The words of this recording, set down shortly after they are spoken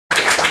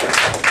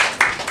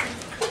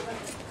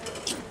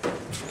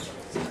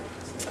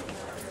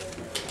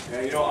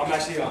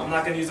I'm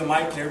not going to use a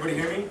mic. Can everybody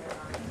hear me?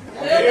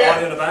 Okay,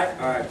 audio in the back?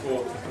 All right,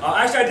 cool.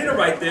 Actually, I didn't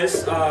write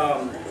this,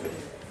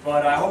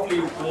 but I hopefully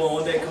will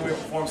one day come here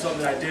and perform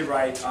something that I did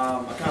write.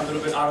 I'm kind of a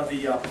little bit out of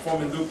the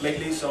performing loop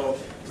lately, so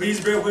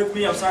please bear with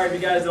me. I'm sorry if you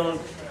guys don't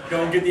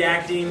get the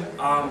acting,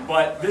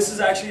 but this is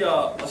actually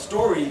a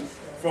story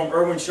from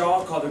Irwin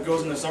Shaw called The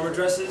Girls in the Summer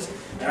Dresses,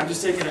 and I'm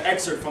just taking an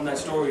excerpt from that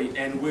story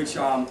in which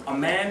a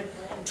man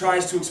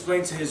tries to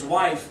explain to his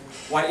wife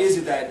why is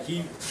it that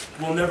he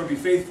will never be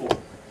faithful.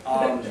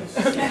 I'm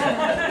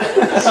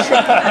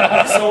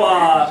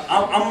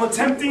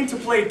attempting to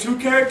play two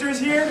characters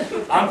here.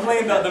 I'm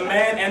playing the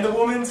man and the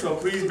woman, so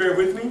please bear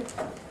with me.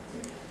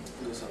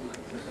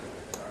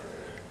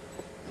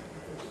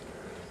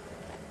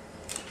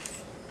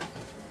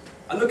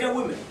 I look at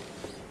women.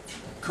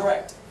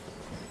 Correct.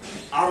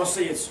 I don't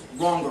say it's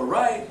wrong or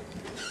right,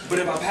 but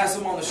if I pass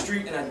them on the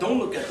street and I don't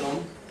look at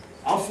them,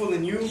 I'm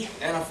fooling you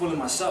and I'm fooling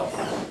myself.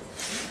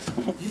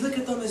 You look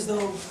at them as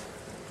though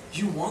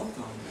you want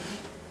them.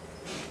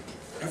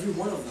 Every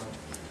one of them.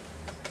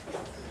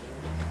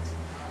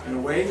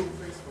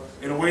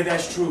 In a way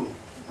that's true.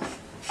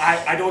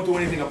 I don't do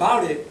anything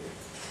about it,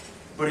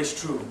 but it's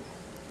true.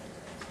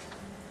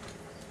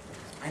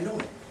 I know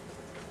it.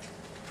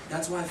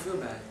 That's why I feel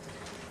bad.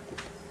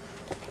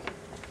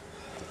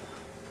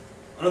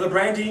 Another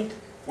brandy.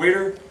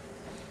 Waiter.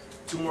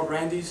 2 more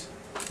brandies.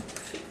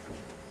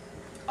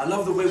 I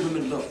love the way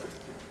women look.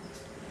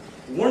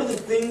 One of the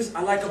things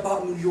I like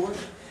about New York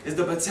is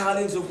the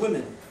battalions of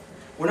women.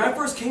 When I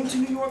first came to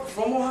New York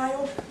from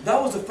Ohio,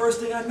 that was the first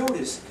thing I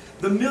noticed.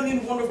 The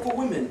million wonderful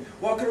women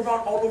walking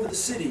around all over the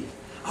city.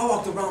 I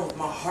walked around with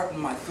my heart in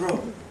my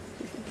throat.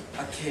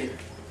 A kid.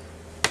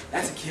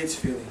 That's a kid's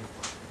feeling.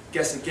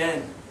 Guess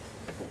again.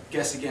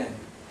 Guess again.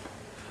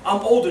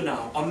 I'm older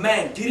now, a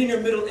man, getting your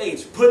middle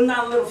age, putting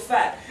on a little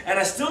fat, and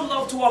I still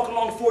love to walk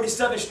along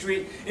 47th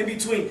Street in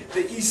between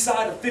the east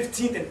side of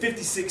 15th and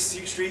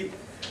 56th Street.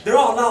 They're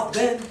all out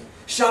then,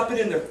 shopping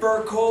in their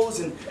fur coats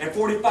and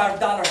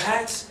 $45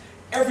 hats.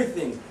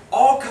 Everything,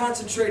 all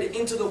concentrated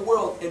into the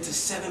world into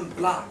 7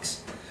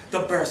 blocks. The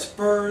best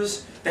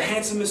furs, the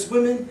handsomest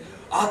women,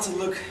 ought to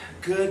look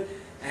good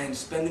and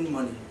spending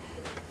money.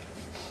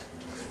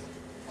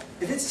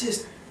 If it's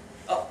just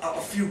a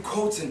few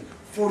coats and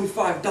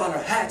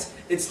 $45 hats,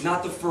 it's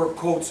not the fur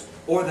coats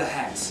or the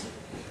hats.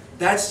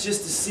 That's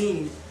just the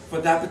scene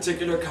for that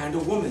particular kind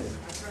of woman.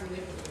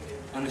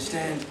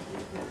 Understand?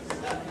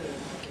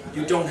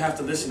 You don't have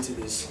to listen to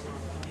this.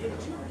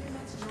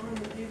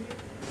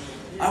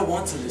 I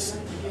want to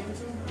listen.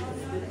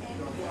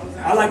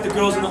 I like the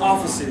girls in the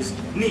offices,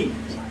 neat,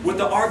 with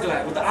the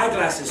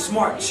eyeglasses,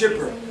 smart,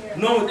 chipper,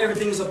 knowing what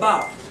everything's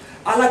about.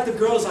 I like the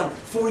girls on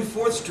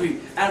 44th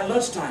Street at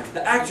lunchtime,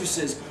 the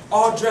actresses,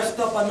 all dressed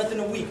up on nothing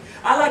a week.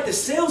 I like the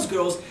sales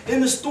girls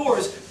in the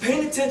stores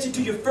paying attention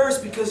to you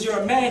first because you're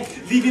a man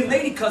leaving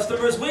lady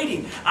customers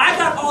waiting. I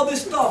got all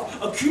this stuff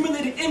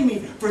accumulated in me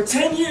for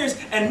 10 years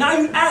and now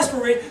you ask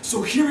for it,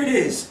 so here it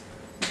is.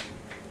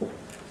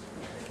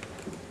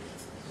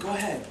 Go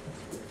ahead.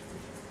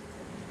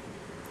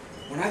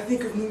 When I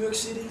think of New York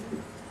City,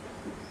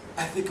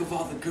 I think of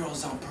all the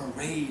girls on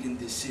parade in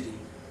this city.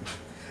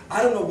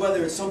 I don't know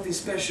whether it's something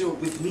special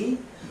with me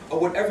or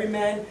when every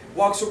man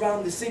walks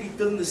around the city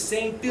feeling the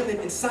same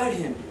feeling inside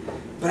him,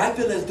 but I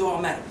feel as though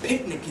I'm at a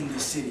picnic in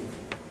this city.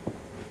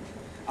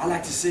 I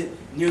like to sit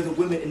near the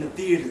women in the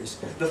theaters,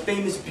 the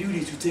famous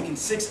beauties who taken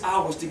 6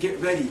 hours to get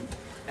ready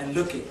and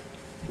look at.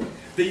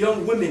 The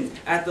young women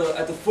at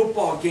the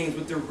football games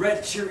with their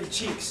red cherry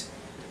cheeks.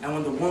 And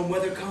when the warm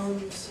weather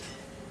comes,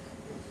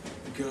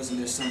 the girls in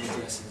their summer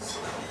dresses.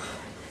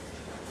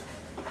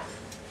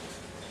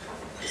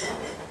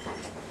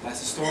 That's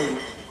the story.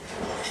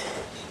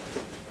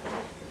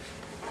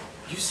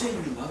 You say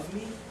you love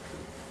me?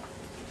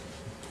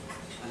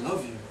 I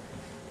love you.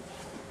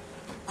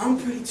 I'm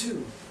pretty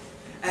too.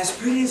 As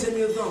pretty as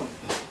any of them.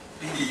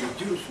 Baby, you're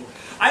beautiful.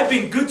 I've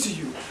been good to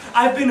you.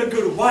 I've been a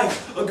good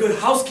wife, a good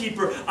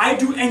housekeeper. I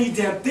do any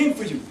damn thing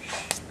for you.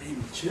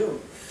 Baby, chill.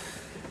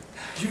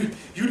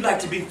 You'd like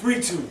to be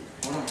free too.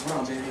 Hold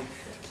on, baby.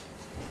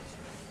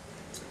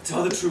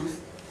 Tell the truth.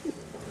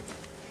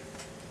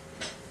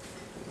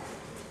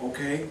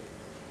 Okay?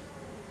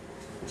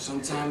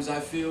 Sometimes I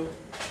feel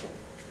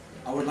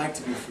I would like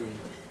to be free.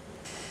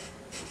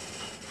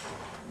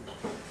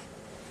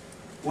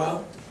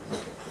 Well,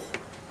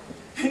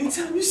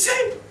 anytime you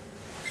say.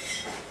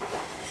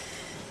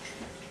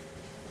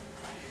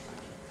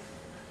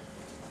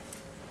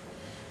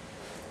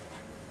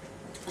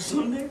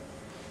 Someday,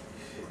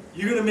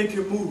 you're gonna make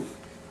your move,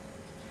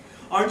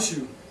 aren't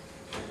you?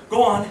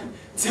 Go on,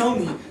 tell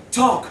me,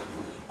 talk,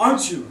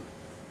 aren't you?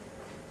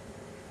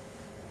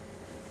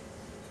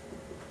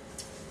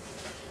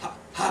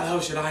 How the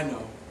hell should I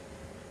know?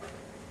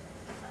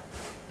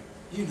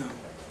 You know,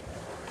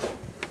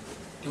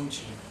 don't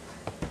you?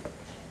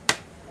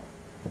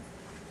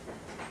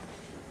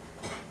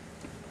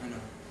 I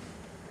know.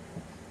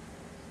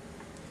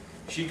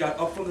 She got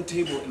up from the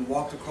table and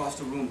walked across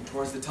the room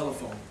towards the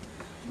telephone.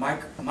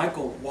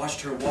 Michael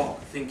watched her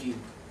walk, thinking,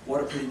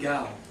 what a pretty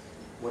gal.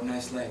 What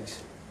nice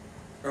legs.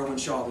 Irwin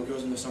Shaw, the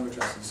girls in their summer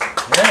dresses.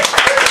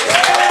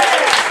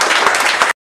 Yeah.